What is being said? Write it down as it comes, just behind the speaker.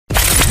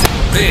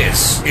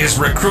This is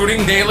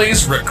Recruiting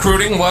Daily's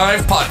Recruiting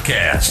Live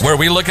podcast, where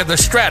we look at the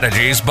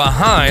strategies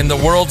behind the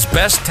world's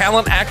best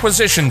talent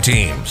acquisition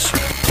teams.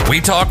 We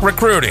talk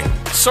recruiting,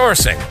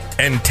 sourcing,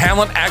 and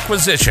talent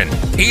acquisition.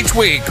 Each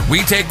week,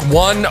 we take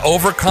one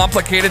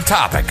overcomplicated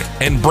topic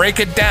and break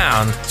it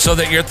down so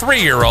that your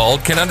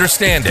 3-year-old can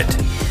understand it.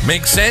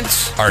 Make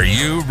sense? Are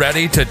you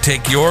ready to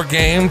take your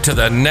game to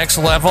the next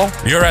level?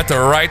 You're at the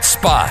right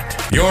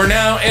spot. You're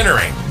now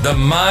entering the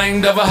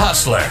mind of a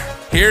hustler.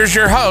 Here's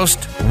your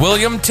host,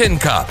 William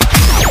Tincup.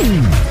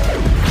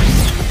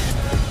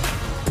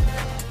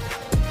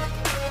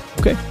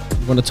 Okay,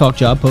 you want to talk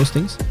job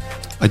postings?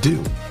 I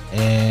do.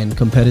 And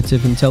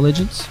competitive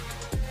intelligence?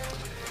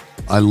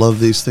 I love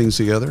these things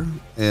together.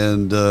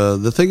 And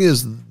the thing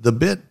is, the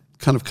bit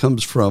kind of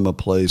comes from a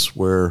place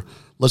where,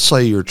 let's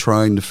say you're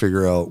trying to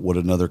figure out what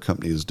another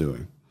company is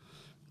doing.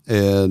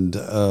 And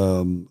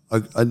an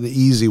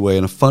easy way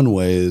and a fun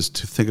way is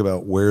to think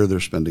about where they're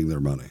spending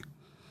their money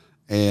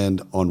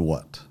and on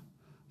what.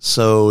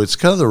 So it's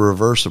kind of the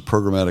reverse of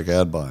programmatic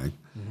ad buying.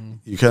 Mm-hmm.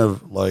 You kind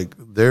of like,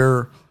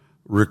 they're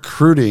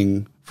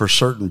recruiting for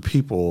certain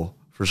people,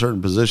 for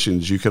certain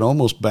positions. You can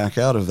almost back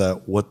out of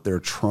that what they're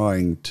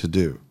trying to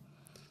do.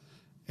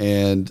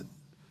 And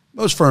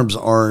most firms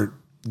aren't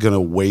going to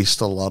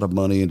waste a lot of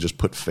money and just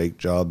put fake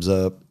jobs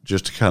up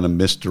just to kind of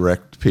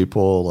misdirect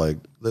people. Like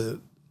that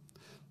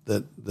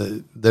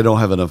they don't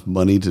have enough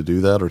money to do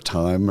that, or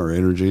time or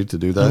energy to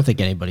do that. I don't think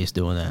anybody's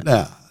doing that.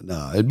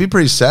 No. It'd be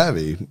pretty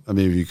savvy. I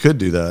mean, if you could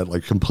do that,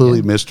 like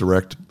completely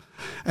misdirect,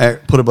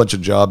 put a bunch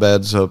of job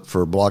ads up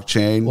for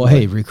blockchain. Well,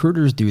 hey,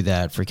 recruiters do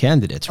that for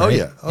candidates,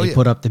 right? They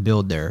put up to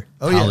build their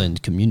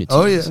talent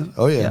communities.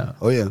 Oh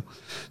yeah.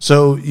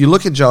 So you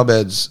look at job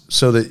ads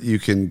so that you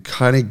can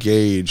kind of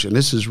gauge, and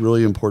this is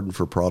really important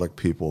for product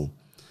people,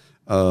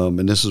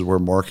 and this is where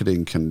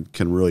marketing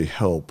can really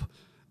help,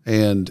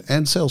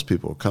 and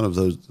salespeople, kind of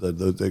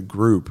that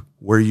group,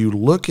 where you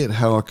look at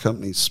how a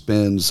company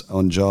spends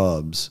on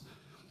jobs,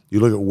 you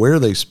look at where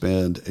they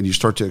spend, and you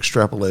start to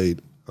extrapolate,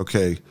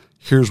 okay,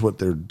 here's what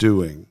they're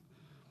doing,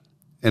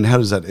 and how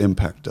does that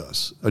impact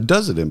us? Or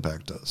does it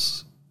impact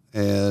us?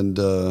 And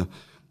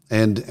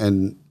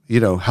you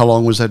know, how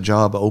long was that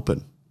job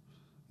open?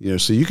 You know,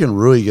 so you can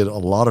really get a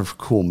lot of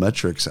cool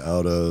metrics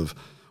out of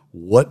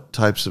what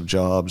types of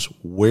jobs,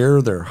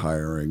 where they're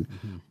hiring,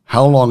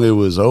 how long it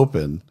was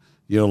open,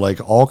 you know,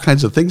 like all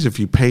kinds of things if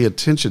you pay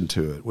attention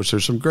to it, which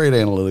there's some great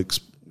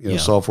analytics,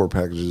 software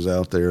packages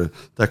out there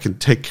that can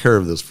take care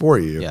of this for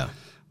you. Yeah.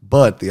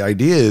 But the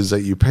idea is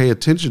that you pay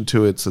attention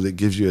to it so that it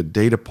gives you a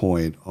data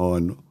point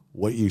on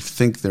what you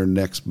think their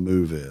next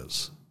move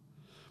is.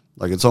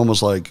 Like it's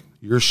almost like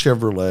you're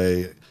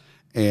Chevrolet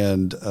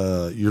and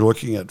you're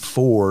looking at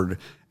Ford,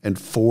 and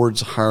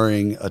Ford's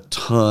hiring a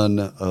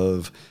ton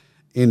of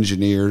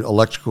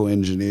electrical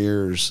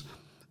engineers,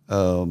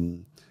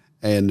 and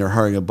they're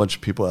hiring a bunch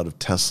of people out of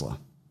Tesla.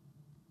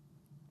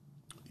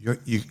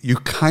 You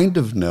kind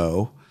of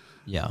know.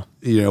 Yeah.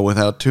 You know,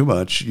 without too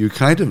much, you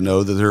kind of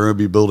know that they're going to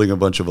be building a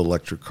bunch of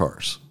electric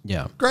cars.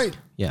 Yeah. Great.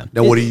 Yeah.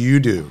 Now, what do you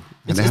do?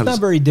 It's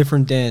not very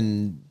different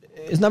than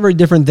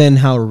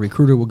how a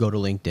recruiter will go to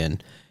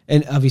LinkedIn.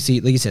 And obviously,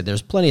 like you said,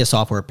 there's plenty of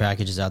software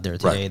packages out there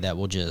today that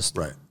will just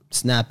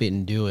snap it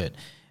and do it.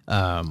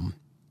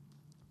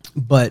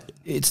 But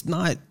it's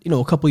not,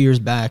 a couple years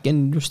back,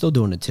 and we're still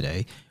doing it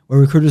today, where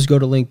recruiters go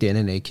to LinkedIn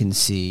and they can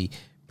see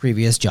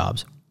previous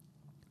jobs,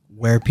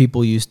 where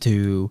people used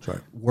to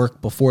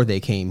work before they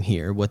came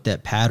here, what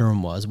that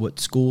pattern was, what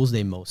schools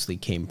they mostly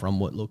came from,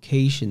 what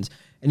locations,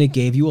 and it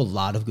gave you a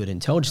lot of good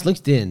intelligence.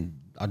 LinkedIn,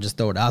 I'll just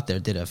throw it out there,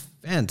 did a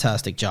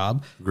fantastic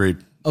job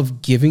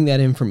of giving that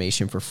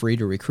information for free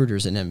to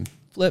recruiters, and then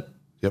flip.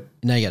 Yep.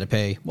 Now you got to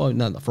pay. Well,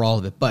 not for all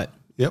of it, but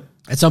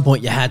at some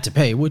point you had to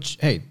pay, which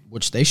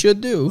they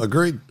should do.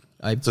 Agreed.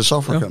 It's a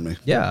software company.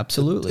 Yeah,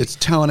 absolutely. It's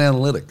talent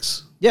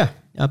analytics. Yeah,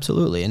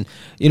 absolutely. And,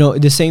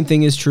 the same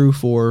thing is true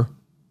for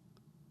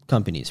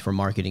companies, for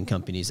marketing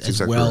companies,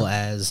 as well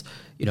as,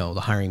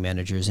 the hiring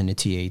managers and the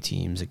TA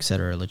teams, et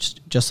cetera,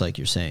 just like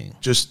you're saying.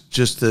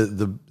 Just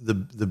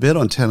the bit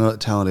on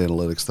talent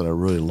analytics that I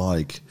really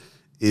like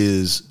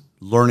is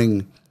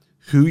learning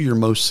who your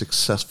most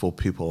successful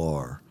people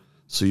are.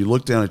 So you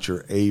look down at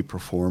your A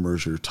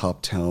performers, your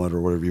top talent, or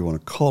whatever you want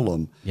to call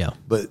them. Yeah.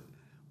 But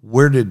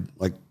what's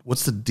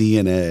the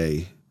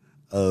DNA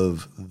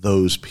of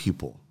those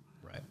people?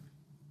 Right.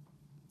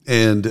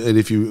 And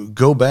if you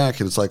go back,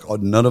 and it's like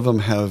none of them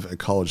have a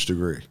college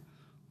degree.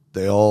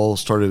 They all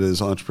started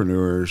as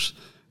entrepreneurs,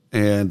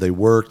 and they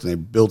worked, and they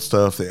built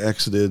stuff, they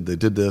exited, they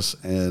did this,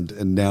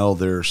 and now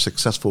they're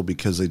successful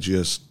because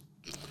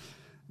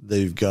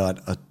they've got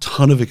a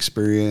ton of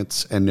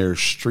experience, and they're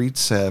street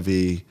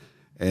savvy,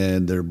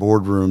 and they're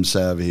boardroom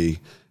savvy,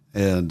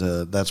 and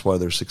that's why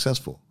they're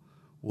successful.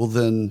 Well,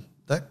 then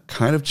that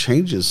kind of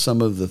changes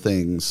some of the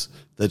things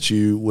that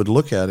you would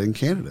look at in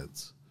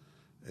candidates.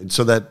 And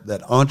so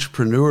that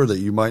entrepreneur that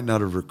you might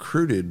not have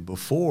recruited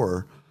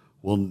before,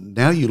 well,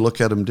 now you look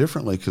at them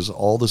differently because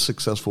all the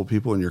successful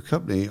people in your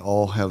company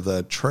all have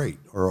that trait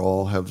or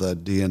all have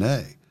that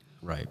DNA.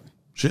 Right.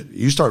 shit,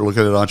 you start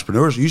looking at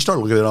entrepreneurs. You start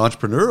looking at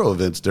entrepreneurial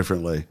events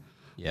differently.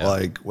 Yeah.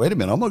 Like, wait a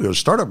minute, I'm going to go to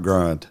Startup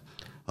Grind.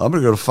 I'm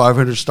going to go to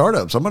 500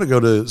 startups. I'm going to go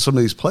to some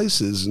of these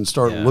places and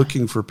start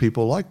looking for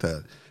people like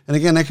that. And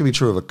again, that can be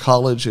true of a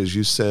college, as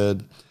you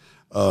said,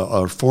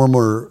 our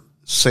former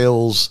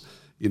sales,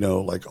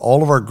 like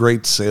all of our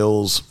great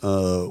sales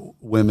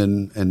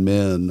women and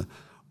men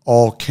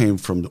all came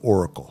from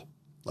Oracle.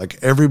 Like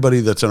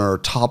everybody that's in our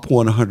top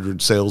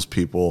 100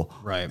 salespeople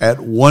at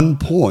one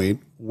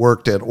point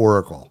worked at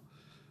Oracle.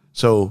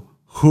 So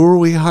who are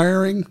we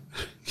hiring?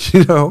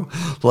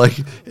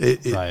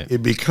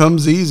 It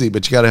becomes easy,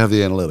 but you got to have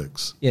the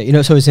analytics.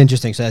 Yeah, so it's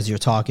interesting. So as you're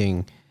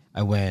talking,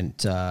 I went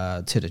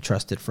to the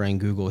trusted friend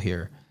Google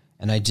here,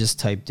 and I just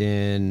typed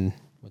in,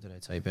 what did I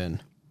type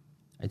in?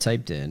 I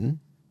typed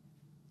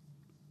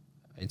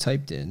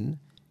in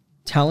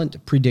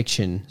talent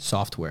prediction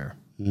software.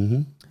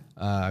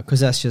 Because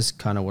that's just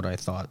kind of what I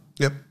thought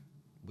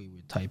we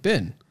would type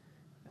in.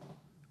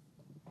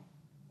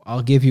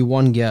 I'll give you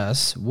one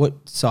guess.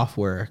 What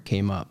software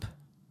came up?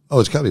 Oh,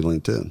 it's got to be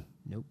LinkedIn.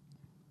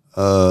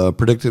 Nope.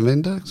 Predictive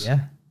Index?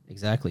 Yeah,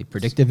 exactly.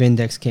 Predictive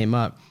Index came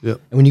up.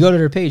 Yep. And when you go to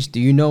their page, do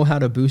you know how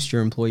to boost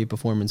your employee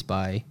performance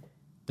by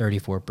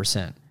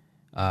 34%?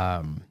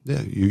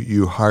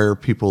 You hire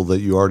people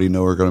that you already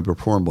know are going to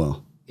perform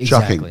well.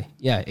 Exactly. Shocking.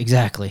 Yeah,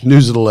 exactly.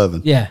 News at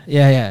 11.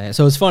 Yeah.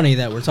 So it's funny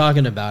that we're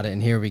talking about it,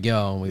 and here we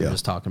go. And we were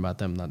just talking about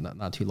them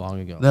not too long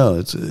ago. No,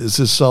 it's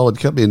a solid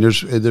company, and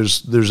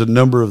there's a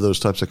number of those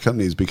types of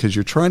companies because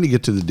you're trying to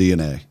get to the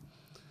DNA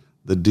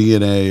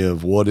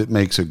of what it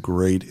makes a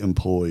great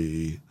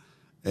employee,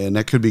 and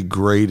that could be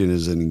great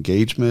as an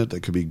engagement, that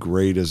could be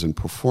great as in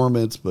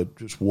performance, but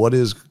just what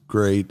is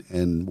great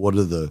and what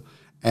are the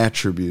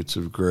attributes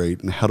of great,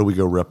 and how do we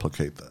go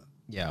replicate that?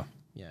 Yeah.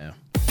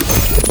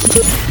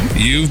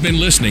 You've been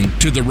listening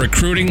to the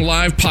Recruiting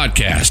Live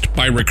podcast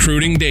by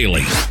Recruiting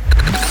Daily.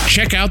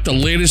 Check out the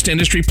latest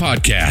industry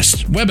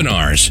podcasts,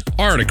 webinars,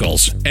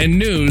 articles, and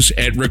news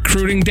at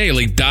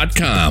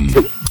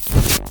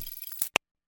recruitingdaily.com.